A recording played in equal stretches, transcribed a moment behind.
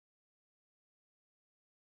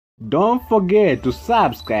Don't forget to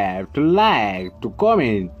subscribe, to like, to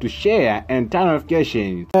comment, to share, and turn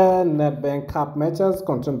notifications. Nedbank Cup matches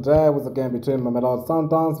continue today with the game between Mamelodi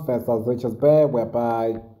Sundowns versus Richards Bay,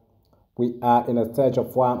 whereby we are in a stage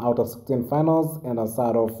of 1 out of 16 finals, and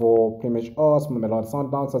outside of Premiership, Mamelodi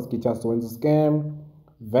Sundowns has a chance to win this game.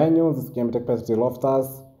 Venue: this game takes place at the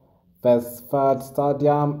Loftus Versfeld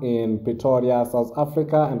Stadium in Pretoria, South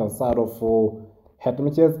Africa, and outside of head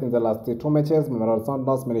matches in the last 2 matches, Mamelodi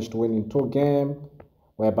Sundowns managed to win in 2 games,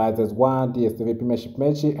 whereby there's one DStv Premiership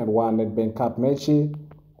match and one Nedbank Cup match.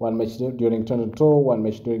 One match during 2022, one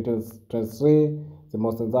match during 2023. The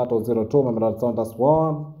most in that was 0-2. Mamelodi Sundowns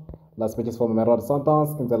won. Last matches for Mamelodi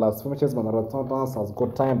Sundowns. In the last 4 matches, Mamelodi Sundowns has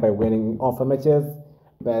good time by winning all 4 matches.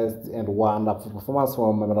 Best and wonderful performance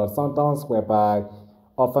from Mamelodi Sundowns, whereby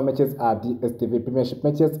all 4 matches are DStv Premiership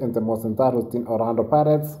matches, and the most in that was in Orlando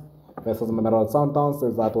Pirates versus Mamelodi Sundowns.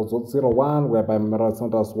 That was 0-1, whereby Mamelodi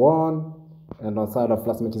Sundowns won. And on side of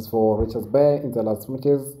last matches for Richards Bay, in the last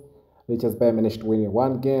matches, Richards Bay managed to win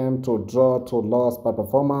 1 game, 2 draw, 2 loss per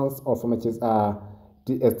performance. All 4 matches are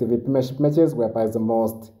DStv Premiership matches, whereby the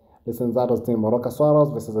most listen that was team Morocco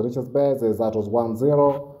Swallows versus Richards Bay. That was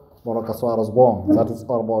 1-0. Morocco Swallows won. That is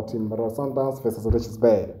all about team Mamelodi Sundowns versus Richards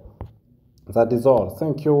Bay. That is all.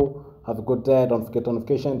 Thank you. Have a good day. Don't forget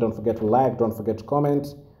notification. Don't forget to like. Don't forget to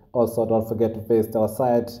comment. Also, don't forget to visit our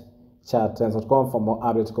site chaltrends.com for more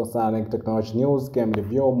updates concerning technology news, game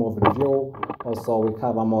review, movie review. Also, we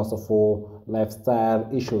cover most of our lifestyle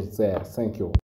issues there. Thank you.